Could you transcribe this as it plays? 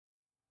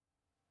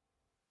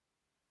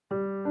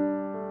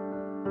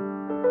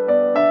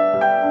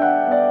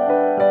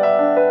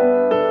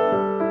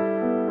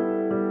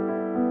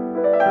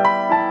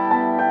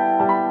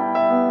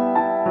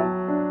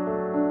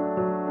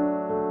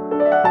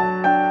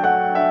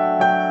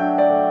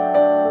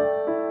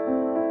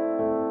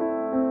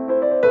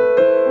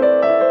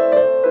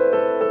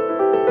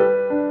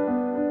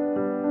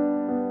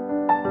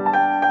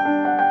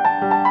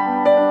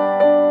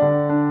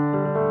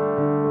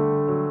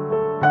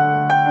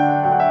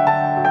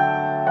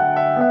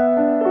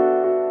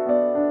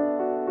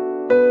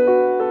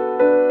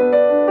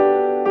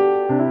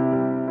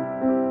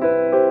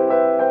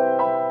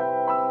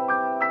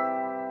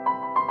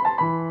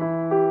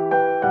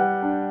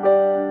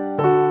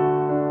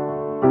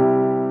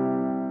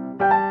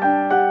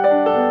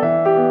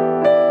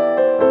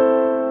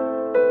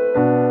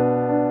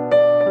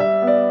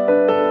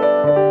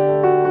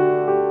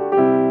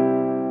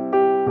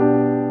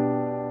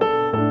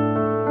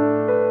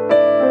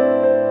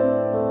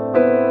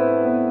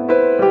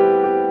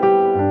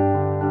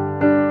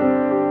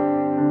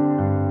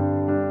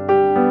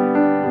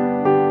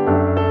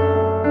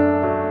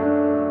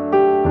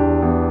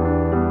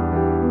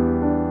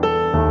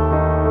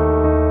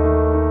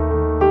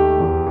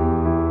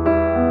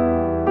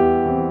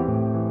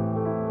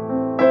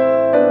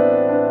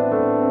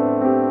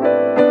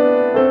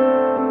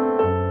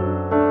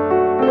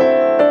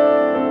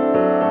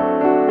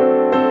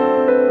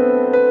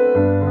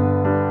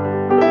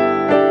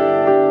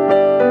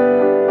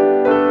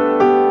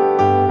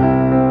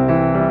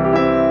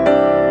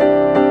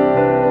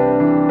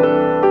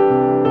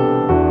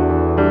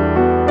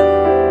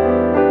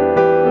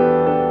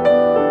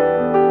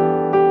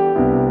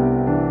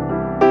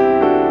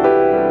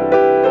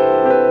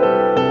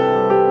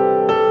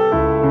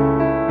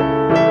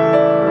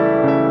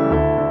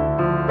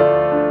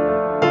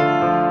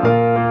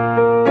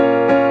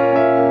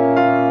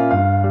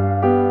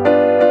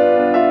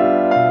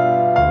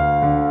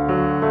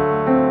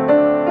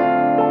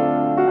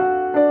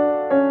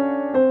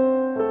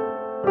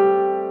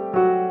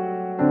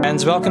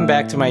Friends, welcome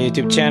back to my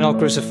YouTube channel,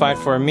 Crucified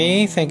for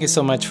Me. Thank you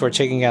so much for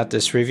checking out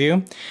this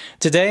review.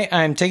 Today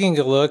I'm taking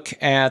a look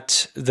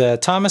at the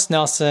Thomas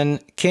Nelson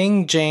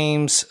King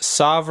James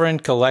Sovereign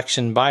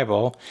Collection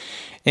Bible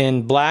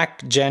in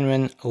black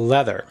genuine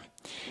leather.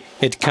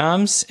 It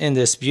comes in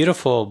this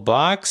beautiful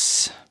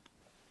box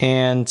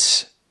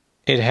and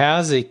it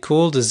has a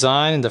cool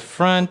design in the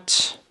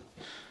front,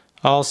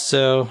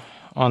 also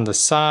on the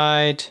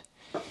side.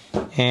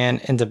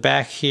 And in the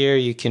back here,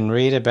 you can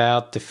read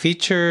about the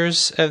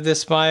features of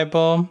this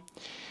Bible.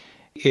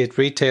 It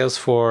retails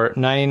for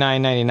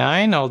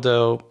 $99.99,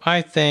 although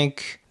I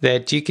think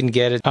that you can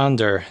get it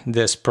under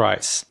this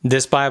price.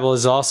 This Bible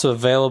is also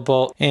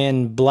available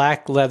in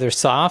black leather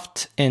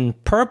soft, in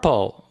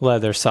purple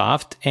leather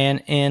soft,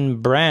 and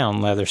in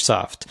brown leather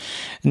soft.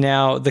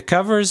 Now, the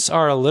covers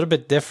are a little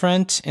bit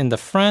different in the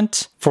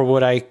front. For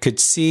what I could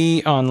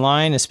see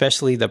online,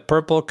 especially the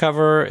purple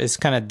cover is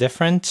kind of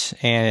different,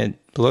 and it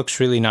looks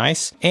really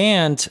nice.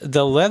 And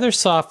the leather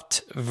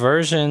soft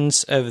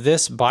versions of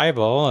this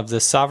Bible, of the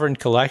Sovereign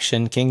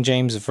Collection, King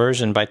James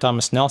Version by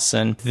Thomas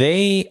Nelson,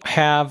 they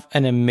have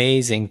an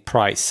amazing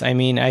price. I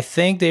mean, I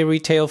think they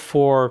retail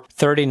for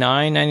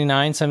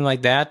 $39.99, something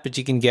like that, but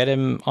you can get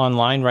them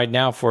online right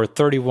now for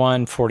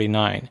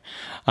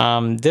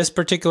 $31.49. This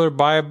particular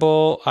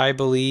Bible, I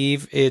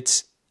believe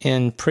it's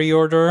in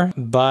pre-order,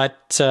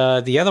 but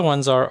the other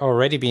ones are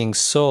already being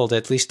sold,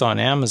 at least on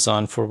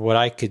Amazon, for what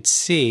I could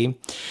see.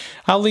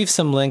 I'll leave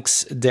some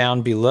links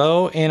down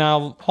below, and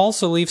I'll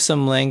also leave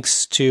some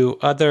links to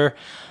other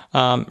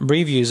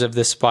reviews of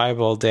this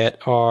Bible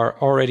that are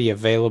already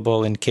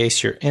available in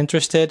case you're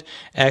interested.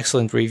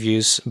 Excellent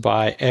reviews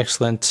by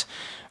excellent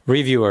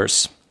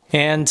reviewers.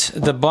 And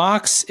the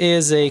box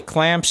is a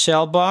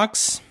clamshell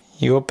box.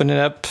 You open it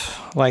up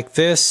like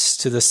this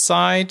to the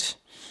side.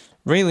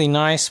 Really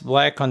nice,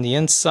 black on the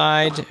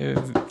inside,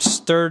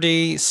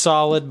 sturdy,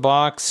 solid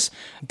box,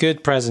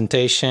 good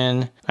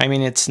presentation. I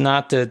mean, it's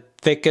not the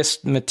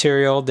thickest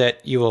material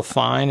that you will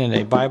find in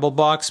a Bible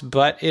box,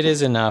 but it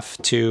is enough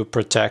to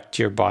protect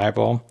your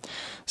Bible.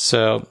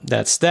 So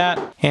that's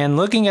that. And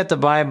looking at the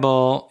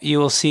Bible, you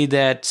will see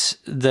that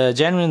the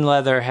genuine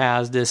leather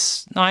has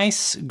this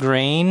nice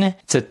grain.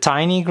 It's a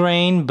tiny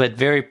grain, but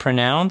very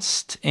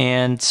pronounced.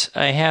 And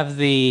I have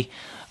the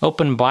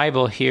Open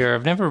Bible here.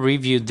 I've never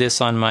reviewed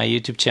this on my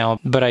YouTube channel,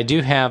 but I do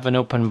have an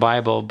Open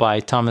Bible by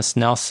Thomas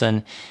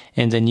Nelson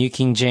in the New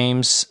King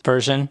James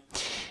Version.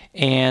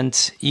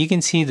 And you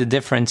can see the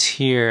difference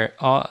here.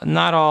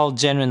 Not all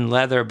genuine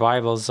leather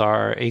Bibles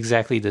are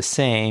exactly the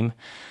same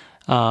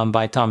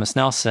by Thomas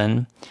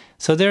Nelson.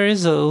 So there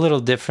is a little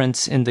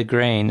difference in the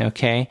grain,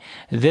 okay?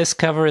 This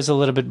cover is a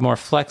little bit more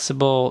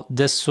flexible.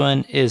 This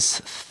one is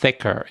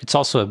thicker. It's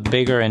also a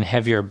bigger and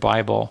heavier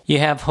Bible. You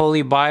have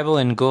Holy Bible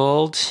in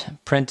gold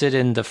printed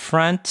in the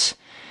front,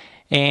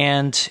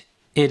 and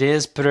it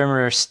is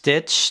perimeter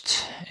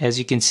stitched, as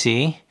you can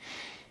see,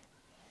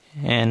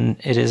 and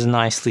it is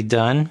nicely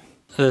done.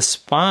 The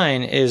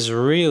spine is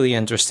really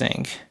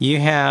interesting. You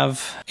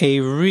have a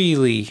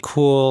really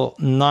cool,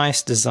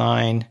 nice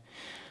design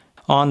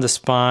on the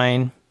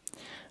spine.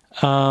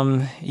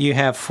 You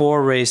have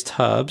 4 raised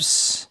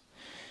hubs,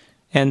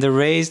 and the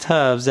raised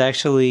hubs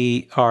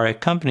actually are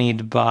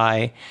accompanied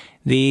by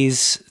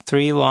these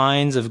 3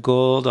 lines of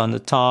gold on the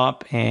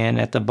top and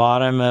at the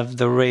bottom of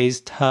the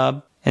raised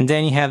hub. And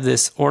then you have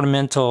this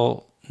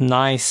ornamental,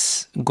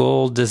 nice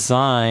gold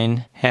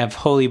design. Have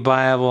Holy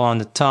Bible on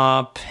the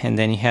top, and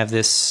then you have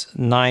this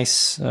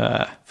nice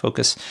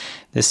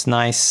this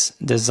nice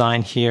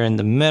design here in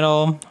the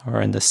middle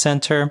or in the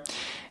center.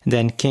 And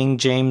then King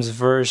James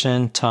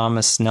Version,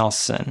 Thomas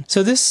Nelson.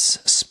 So this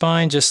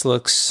spine just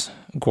looks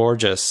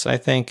gorgeous. I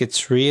think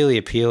it's really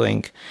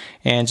appealing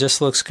and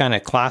just looks kind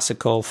of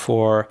classical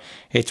for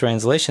a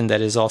translation that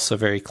is also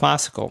very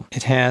classical.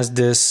 It has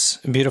this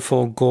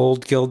beautiful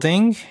gold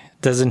gilding.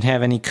 Doesn't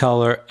have any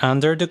color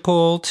under the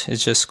gold.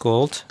 It's just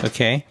gold.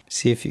 Okay,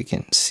 see if you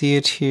can see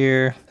it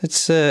here.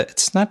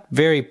 It's not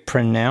very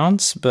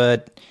pronounced,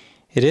 but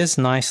It is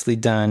nicely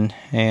done,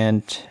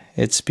 and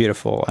it's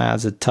beautiful.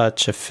 Adds a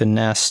touch of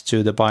finesse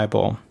to the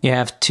Bible. You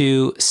have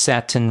 2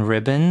 satin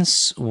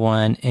ribbons,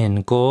 one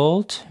in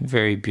gold,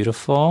 very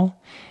beautiful,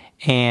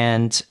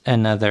 and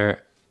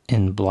another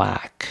in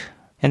black.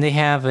 And they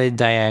have a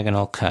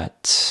diagonal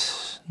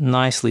cut.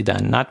 Nicely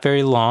done. Not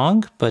very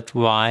long, but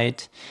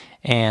wide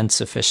and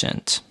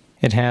sufficient.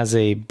 It has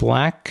a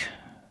black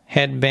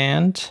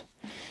headband,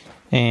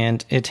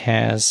 and it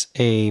has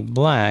a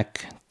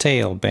black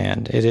tail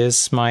band. It is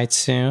Smite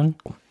soon.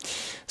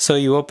 So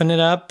you open it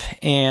up,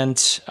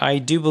 and I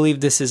do believe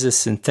this is a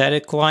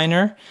synthetic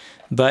liner,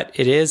 but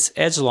it is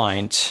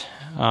edge-lined.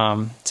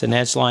 It's an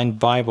edge-lined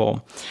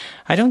Bible.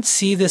 I don't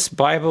see this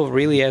Bible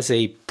really as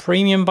a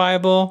premium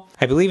Bible.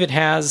 I believe it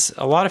has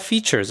a lot of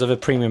features of a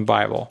premium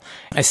Bible.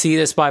 I see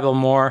this Bible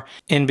more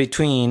in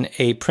between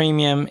a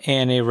premium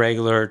and a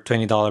regular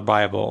 $20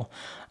 Bible.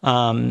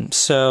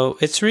 So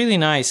it's really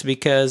nice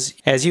because,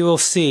 as you will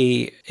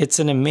see, it's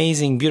an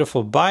amazing,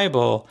 beautiful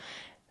Bible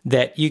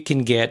that you can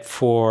get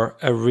for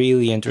a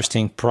really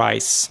interesting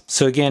price.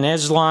 So again,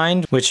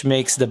 edge-lined, which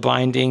makes the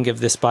binding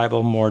of this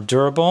Bible more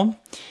durable.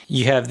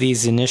 You have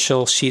these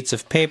initial sheets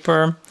of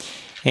paper,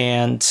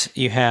 and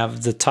you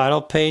have the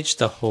title page,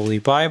 the Holy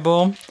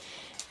Bible,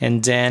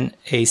 and then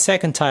a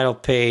second title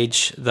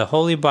page, the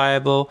Holy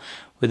Bible,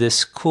 with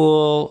this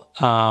cool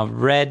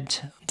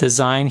red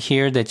design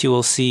here that you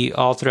will see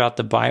all throughout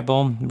the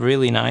Bible.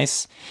 Really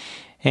nice.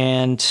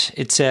 And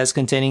it says,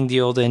 containing the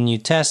Old and New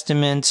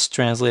Testaments,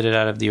 translated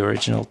out of the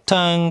original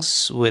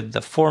tongues, with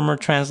the former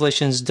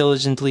translations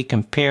diligently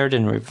compared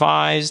and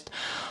revised,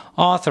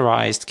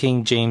 authorized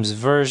King James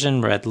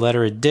Version, red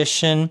letter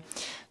edition,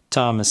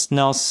 Thomas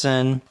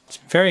Nelson.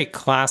 Very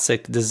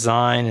classic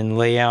design and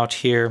layout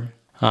here,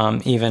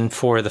 even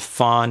for the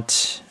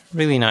font.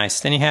 Really nice.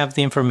 Then you have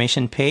the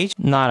information page.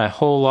 Not a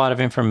whole lot of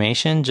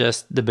information,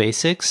 just the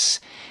basics.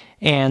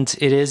 And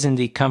it is in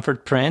the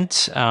comfort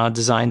print,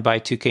 designed by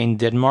 2K in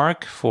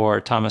Denmark for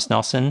Thomas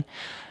Nelson,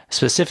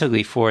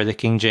 specifically for the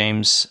King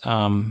James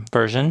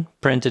version,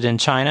 printed in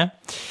China.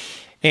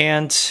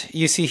 And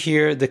you see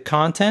here the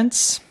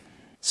contents.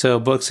 So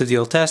books of the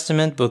Old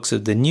Testament, books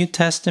of the New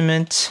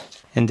Testament.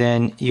 And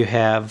then you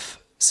have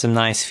some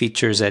nice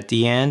features at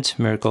the end: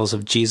 Miracles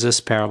of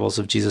Jesus, Parables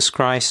of Jesus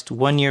Christ,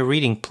 1-year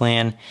reading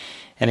plan,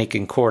 and a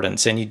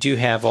concordance. And you do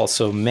have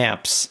also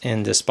maps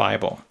in this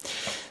Bible.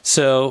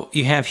 So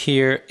you have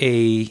here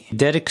a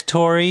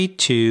dedicatory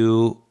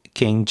to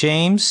King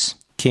James,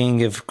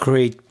 King of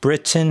Great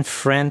Britain,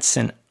 France,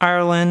 and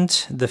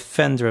Ireland,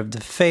 defender of the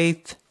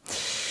faith.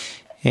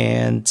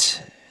 And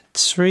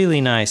it's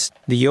really nice.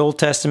 The Old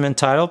Testament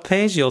title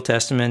page, the Old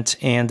Testament,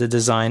 and the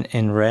design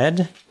in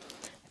red.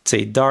 It's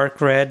a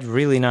dark red,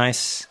 really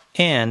nice.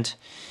 And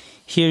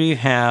here you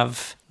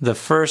have the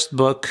first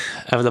book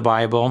of the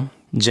Bible,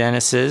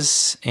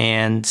 Genesis.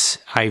 And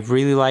I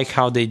really like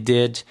how they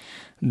did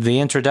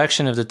the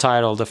introduction of the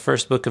title, the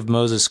first book of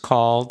Moses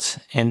called,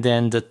 and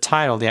then the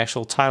title, the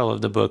actual title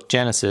of the book,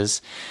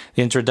 Genesis,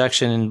 the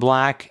introduction in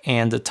black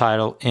and the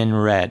title in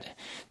red.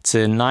 It's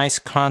a nice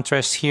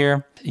contrast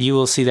here. You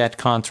will see that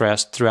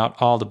contrast throughout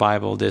all the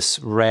Bible, this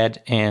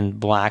red and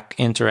black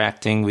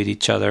interacting with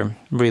each other.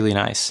 Really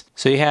nice.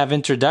 So you have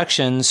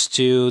introductions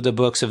to the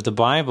books of the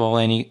Bible,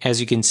 and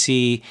as you can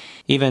see,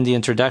 even the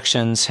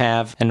introductions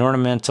have an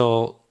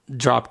ornamental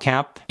drop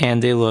cap,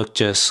 and they look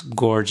just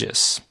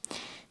gorgeous.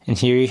 And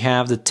here you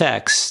have the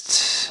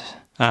text.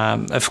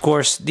 Of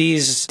course,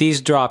 these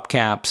drop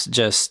caps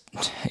just,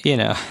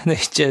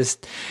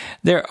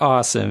 they're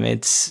awesome.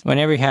 It's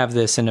whenever you have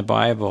this in the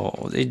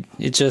Bible,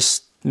 it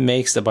just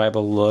makes the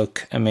Bible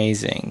look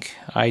amazing.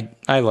 I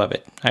love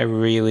it. I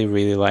really,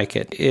 really like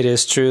it. It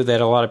is true that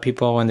a lot of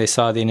people, when they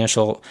saw the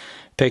initial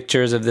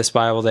pictures of this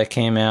Bible that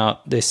came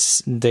out,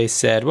 they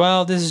said,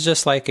 well, this is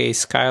just like a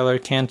Schuyler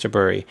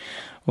Canterbury.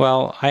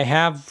 Well, I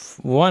have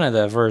one of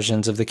the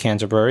versions of the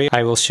Canterbury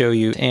I will show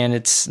you, and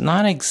it's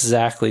not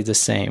exactly the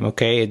same,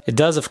 okay? It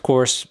does, of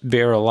course,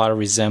 bear a lot of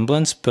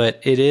resemblance, but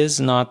it is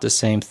not the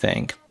same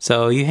thing.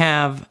 So you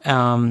have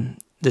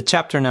the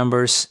chapter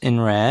numbers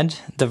in red,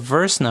 the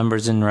verse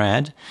numbers in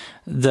red,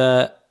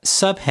 the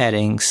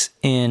subheadings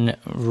in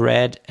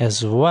red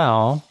as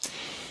well.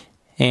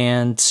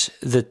 And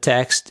the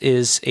text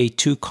is a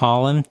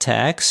 2-column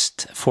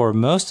text for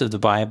most of the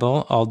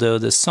Bible, although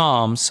the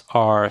Psalms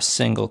are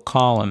single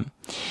column.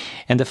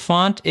 And the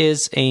font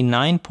is a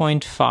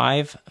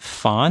 9.5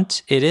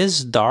 font. It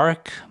is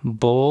dark,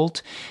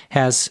 bold,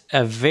 has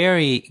a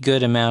very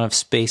good amount of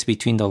space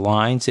between the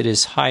lines. It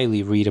is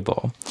highly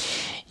readable.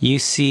 You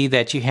see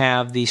that you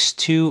have these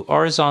 2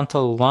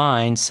 horizontal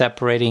lines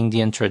separating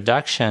the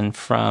introduction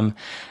from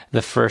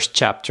the first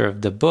chapter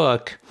of the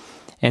book.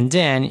 And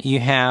then you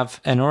have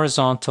an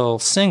horizontal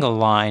single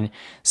line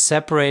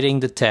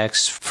separating the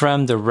text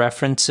from the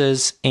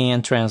references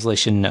and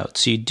translation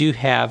notes. You do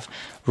have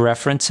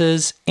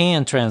references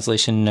and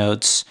translation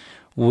notes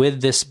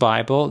with this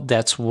Bible.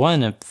 That's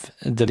one of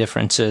the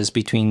differences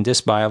between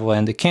this Bible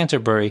and the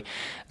Canterbury.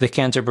 The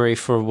Canterbury,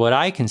 for what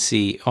I can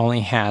see,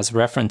 only has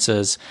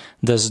references,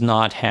 does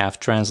not have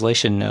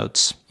translation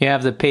notes. You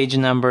have the page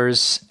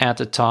numbers at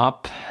the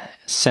top,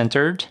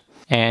 centered,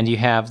 and you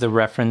have the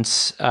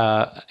reference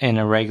in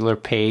a regular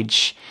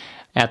page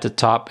at the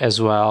top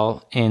as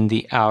well in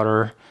the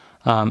outer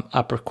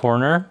upper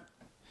corner.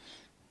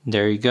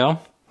 There you go.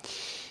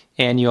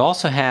 And you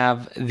also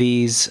have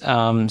these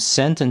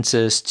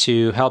sentences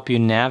to help you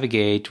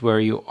navigate where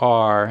you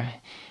are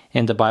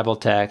in the Bible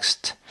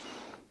text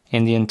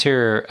in the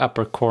interior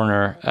upper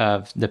corner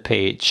of the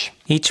page.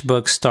 Each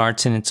book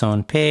starts in its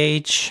own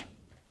page.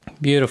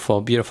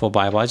 Beautiful, beautiful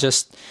Bible. I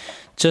just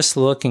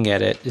looking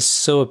at it is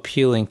so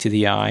appealing to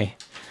the eye.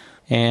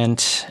 And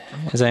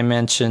as I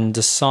mentioned,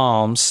 the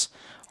Psalms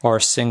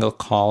are single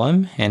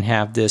column and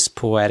have this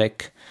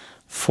poetic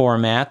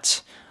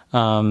format.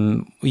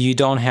 You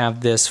don't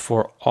have this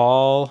for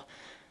all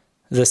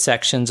the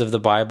sections of the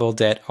Bible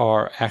that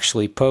are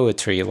actually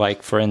poetry.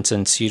 Like, for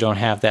instance, you don't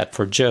have that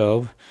for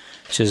Job,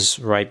 which is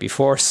right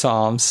before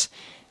Psalms,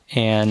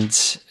 and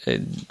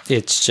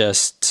it's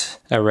just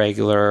a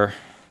regular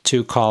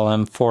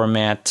 2-column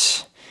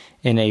format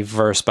in a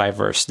verse by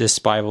verse. This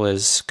Bible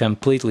is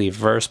completely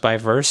verse by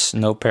verse,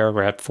 no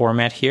paragraph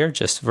format here,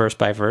 just verse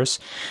by verse,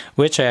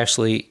 which I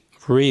actually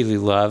really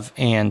love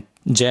and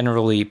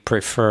generally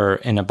prefer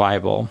in a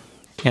Bible.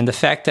 And the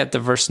fact that the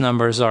verse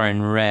numbers are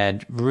in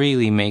red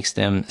really makes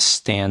them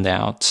stand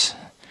out.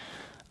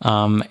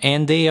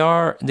 And they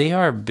are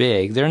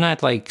big. They're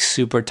not like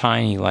super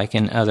tiny like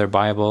in other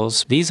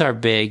Bibles. These are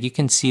big. You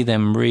can see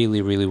them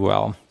really, really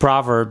well.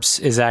 Proverbs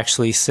is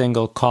actually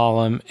single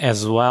column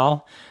as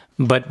well.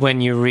 But when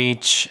you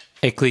reach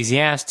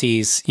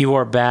Ecclesiastes, you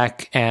are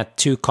back at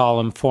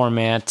 2-column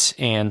format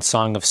and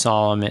Song of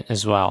Solomon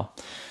as well.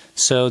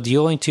 So the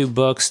only 2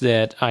 books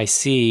that I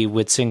see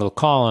with single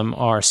column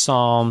are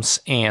Psalms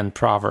and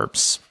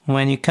Proverbs.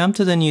 When you come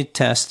to the New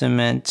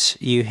Testament,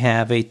 you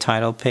have a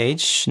title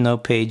page, no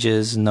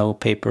pages, no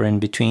paper in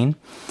between.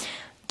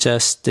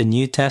 Just the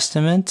New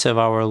Testament of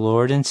our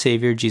Lord and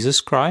Savior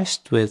Jesus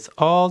Christ, with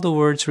all the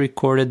words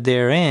recorded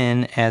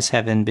therein as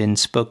having been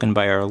spoken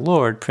by our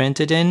Lord,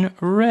 printed in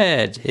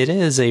red. It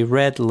is a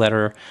red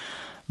letter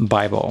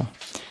Bible.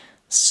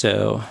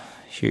 So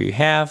here you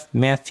have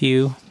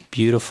Matthew,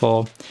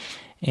 beautiful,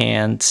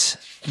 and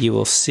you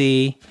will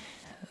see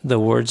the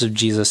words of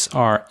Jesus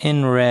are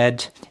in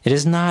red. It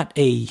is not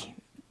a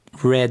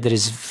red that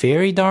is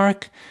very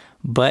dark,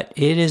 but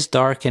it is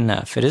dark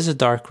enough. It is a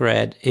dark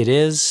red. It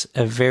is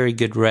a very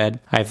good red.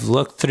 I've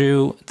looked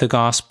through the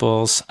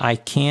Gospels. I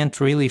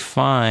can't really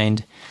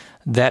find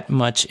that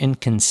much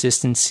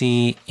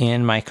inconsistency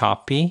in my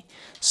copy.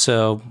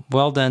 So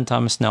well done,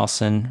 Thomas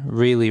Nelson.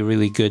 Really,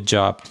 really good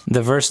job.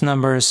 The verse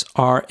numbers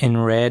are in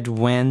red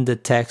when the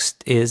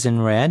text is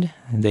in red.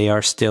 They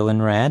are still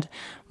in red.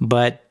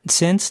 But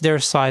since their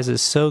size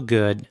is so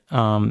good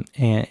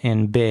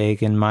and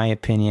big, in my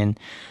opinion,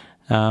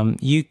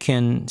 you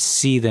can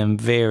see them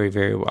very,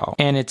 very well.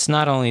 And it's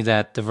not only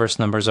that the verse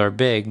numbers are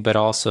big, but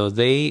also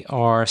they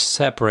are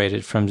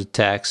separated from the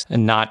text,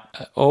 and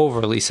not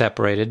overly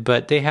separated,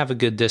 but they have a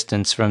good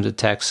distance from the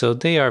text, so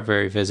they are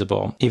very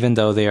visible, even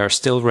though they are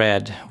still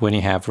red when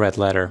you have red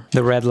letter.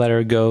 The red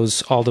letter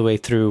goes all the way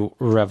through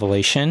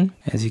Revelation,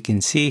 as you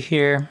can see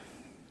here.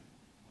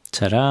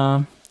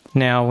 Ta-da!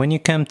 Now, when you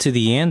come to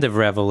the end of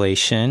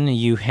Revelation,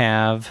 you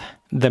have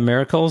the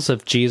miracles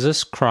of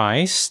Jesus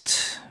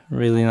Christ.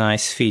 Really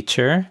nice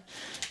feature.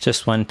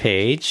 Just one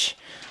page,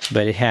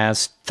 but it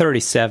has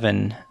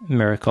 37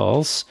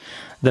 miracles.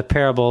 The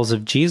parables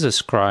of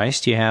Jesus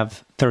Christ, you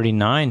have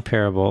 39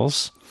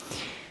 parables.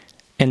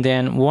 And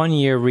then 1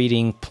 year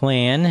reading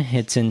plan,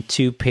 it's in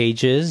 2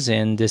 pages,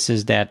 and this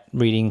is that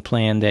reading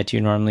plan that you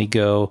normally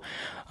go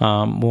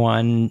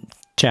one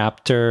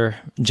chapter,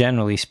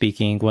 generally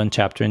speaking, 1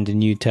 chapter in the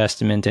New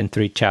Testament and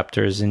 3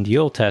 chapters in the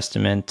Old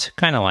Testament,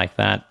 kind of like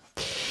that.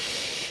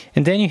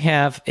 And then you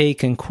have a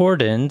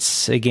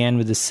concordance, again,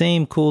 with the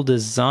same cool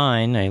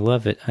design. I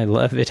love it. I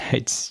love it.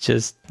 It's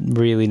just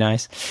really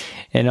nice.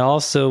 And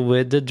also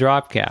with the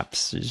drop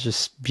caps. It's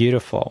just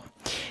beautiful.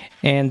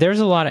 And there's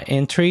a lot of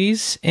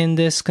entries in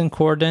this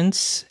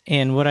concordance.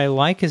 And what I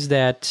like is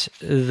that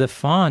the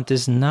font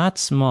is not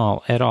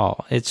small at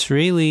all. It's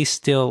really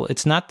still,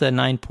 it's not the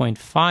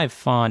 9.5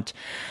 font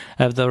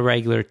of the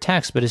regular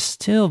text, but it's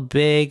still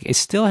big. It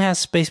still has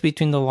space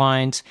between the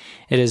lines.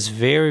 It is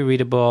very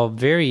readable,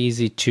 very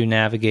easy to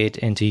navigate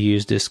and to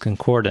use this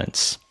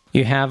concordance.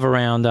 You have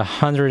around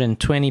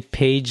 120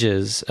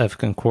 pages of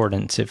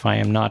concordance, if I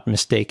am not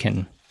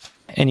mistaken.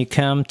 And you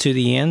come to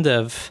the end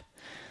of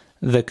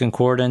the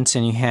concordance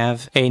and you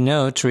have a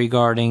note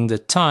regarding the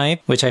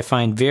type, which I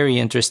find very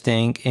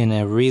interesting in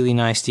a really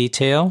nice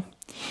detail.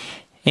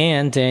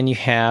 And then you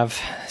have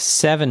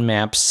 7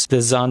 maps, the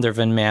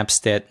Zondervan maps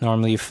that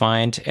normally you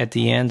find at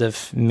the end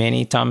of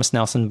many Thomas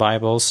Nelson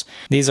Bibles.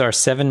 These are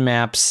 7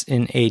 maps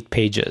in 8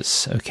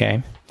 pages,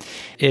 okay?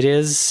 It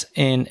is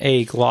in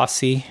a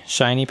glossy,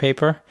 shiny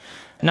paper.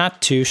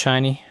 Not too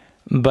shiny,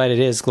 but it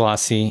is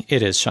glossy,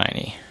 it is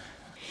shiny.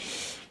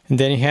 And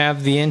then you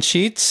have the end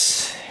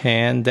sheets,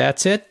 and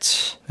that's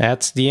it.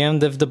 That's the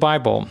end of the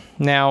Bible.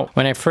 Now,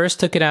 when I first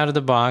took it out of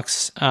the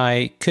box,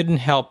 I couldn't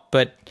help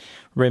but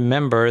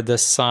remember the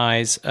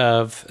size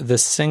of the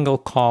single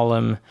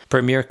column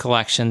Premier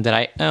Collection that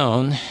I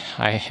own.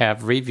 I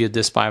have reviewed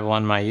this Bible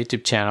on my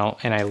YouTube channel,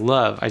 and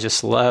I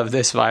just love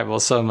this Bible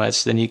so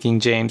much, the New King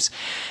James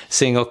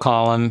single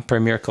column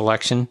Premier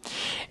Collection.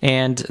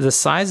 And the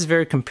size is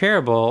very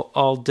comparable,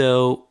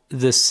 although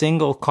the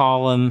single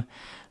column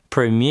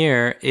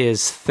Premier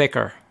is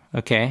thicker,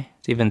 okay?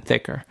 It's even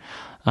thicker.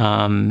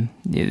 The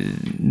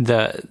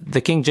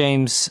King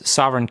James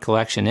Sovereign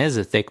Collection is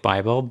a thick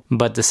Bible,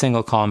 but the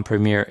single column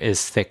Premier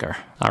is thicker,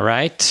 all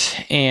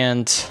right?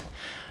 And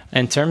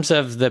in terms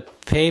of the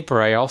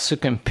paper, I also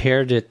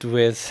compared it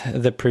with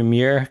the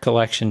Premier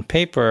Collection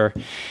paper,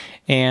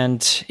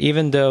 and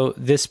even though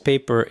this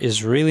paper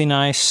is really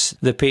nice,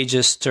 the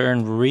pages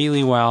turn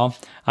really well,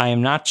 I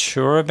am not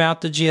sure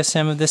about the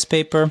GSM of this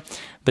paper,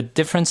 but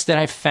difference that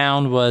I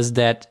found was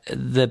that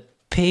the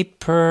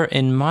paper,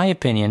 in my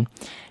opinion,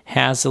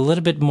 has a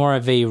little bit more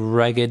of a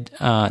rugged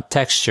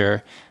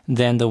texture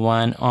than the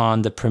one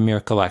on the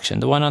Premier Collection.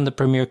 The one on the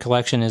Premier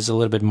Collection is a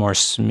little bit more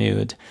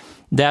smooth.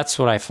 That's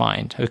what I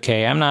find,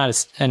 okay? I'm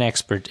not an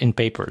expert in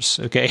papers,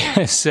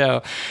 okay?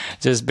 So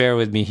just bear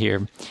with me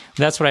here.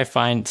 That's what I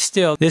find.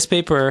 Still, this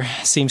paper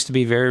seems to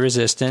be very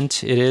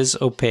resistant. It is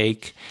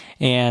opaque,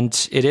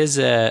 and it is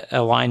a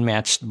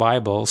line-matched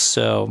Bible,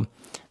 so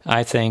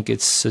I think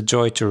it's a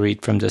joy to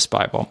read from this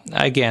Bible.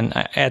 Again,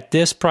 at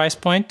this price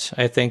point,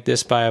 I think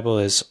this Bible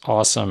is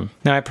awesome.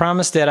 Now, I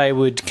promised that I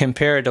would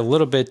compare it a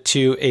little bit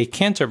to a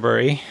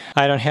Canterbury.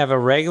 I don't have a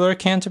regular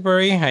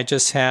Canterbury. I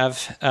just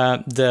have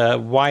the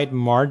Wide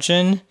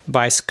Margin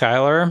by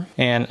Schuyler,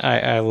 and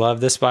I love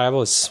this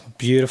Bible. It's a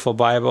beautiful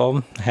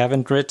Bible. I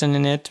haven't written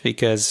in it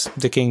because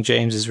the King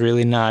James is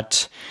really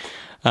not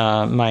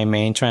my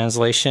main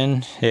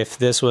translation. If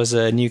this was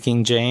a New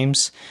King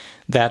James,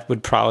 that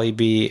would probably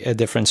be a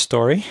different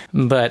story.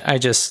 But I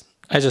just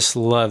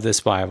love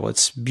this Bible.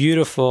 It's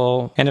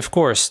beautiful. And of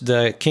course,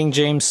 the King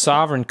James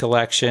Sovereign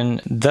Collection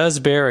does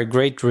bear a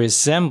great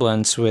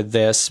resemblance with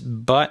this,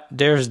 but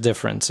there's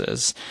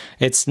differences.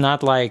 It's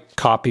not like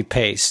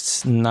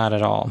copy-paste, not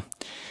at all.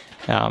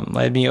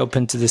 Let me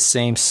open to the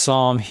same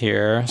Psalm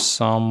here,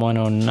 Psalm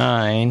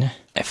 109.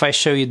 If I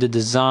show you the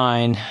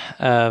design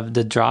of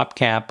the drop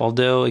cap,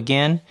 although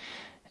again,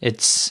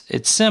 it's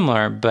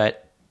similar,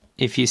 but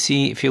if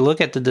you look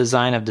at the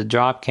design of the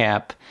drop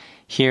cap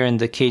here in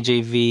the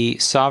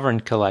KJV Sovereign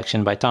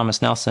Collection by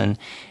Thomas Nelson,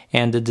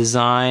 and the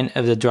design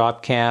of the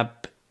drop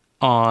cap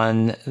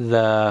on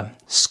the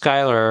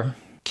Schuyler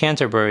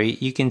Canterbury,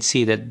 you can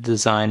see that the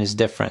design is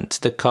different.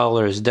 The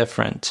color is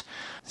different.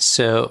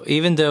 So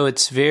even though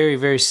it's very,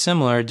 very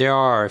similar, there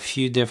are a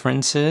few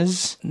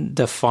differences.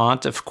 The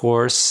font, of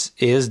course,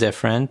 is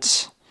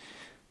different.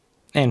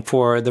 And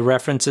for the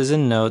references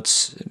and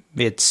notes,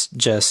 it's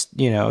just,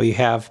 you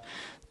have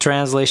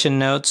translation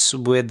notes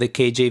with the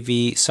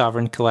KJV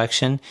Sovereign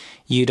Collection.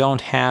 You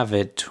don't have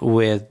it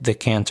with the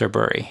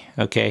Canterbury,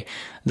 okay?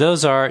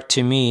 Those are,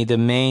 to me, the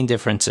main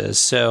differences.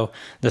 So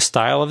the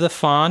style of the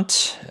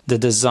font, the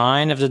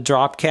design of the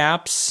drop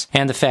caps,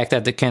 and the fact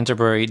that the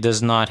Canterbury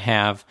does not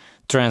have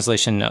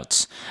translation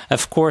notes.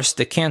 Of course,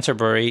 the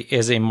Canterbury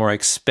is a more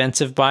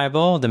expensive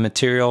Bible. The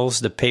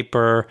materials, the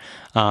paper,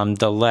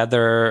 the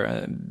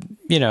leather,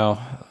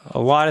 a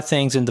lot of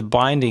things in the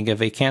binding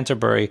of a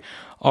Canterbury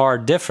are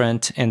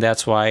different, and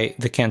that's why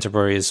the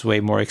Canterbury is way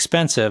more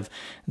expensive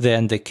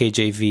than the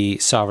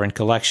KJV Sovereign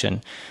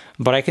Collection.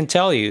 But I can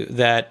tell you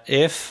that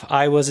if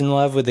I was in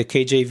love with the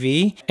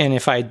KJV, and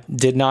if I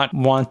did not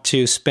want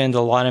to spend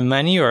a lot of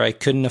money, or I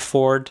couldn't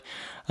afford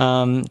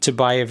to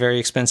buy a very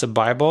expensive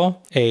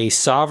Bible, a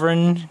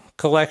Sovereign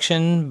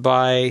Collection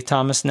by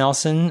Thomas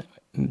Nelson,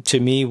 to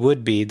me,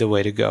 would be the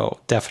way to go,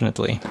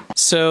 definitely.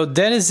 So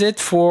that is it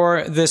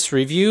for this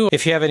review.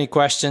 If you have any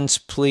questions,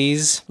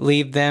 please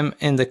leave them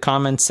in the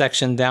comment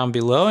section down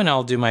below, and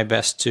I'll do my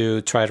best to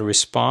try to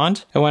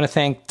respond. I want to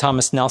thank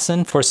Thomas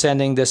Nelson for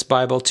sending this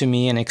Bible to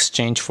me in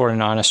exchange for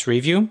an honest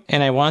review,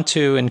 and I want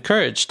to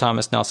encourage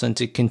Thomas Nelson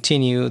to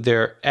continue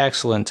their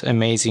excellent,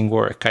 amazing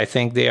work. I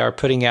think they are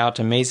putting out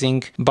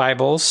amazing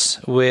Bibles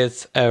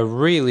with a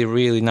really,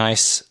 really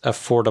nice,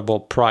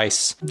 affordable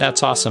price.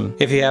 That's awesome.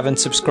 If you haven't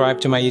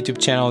subscribed to my YouTube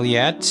channel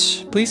yet,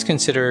 please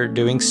consider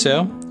doing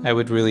so. I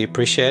would really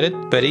appreciate it.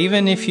 But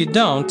even if you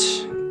don't,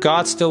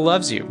 God still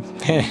loves you,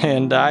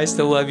 and I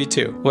still love you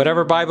too.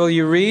 Whatever Bible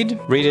you read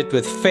it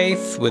with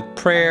faith, with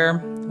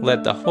prayer.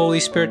 Let the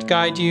Holy Spirit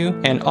guide you,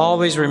 and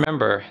always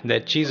remember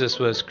that Jesus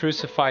was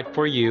crucified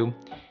for you,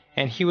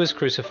 and He was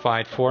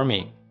crucified for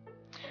me.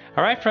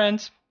 All right,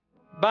 friends.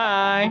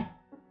 Bye.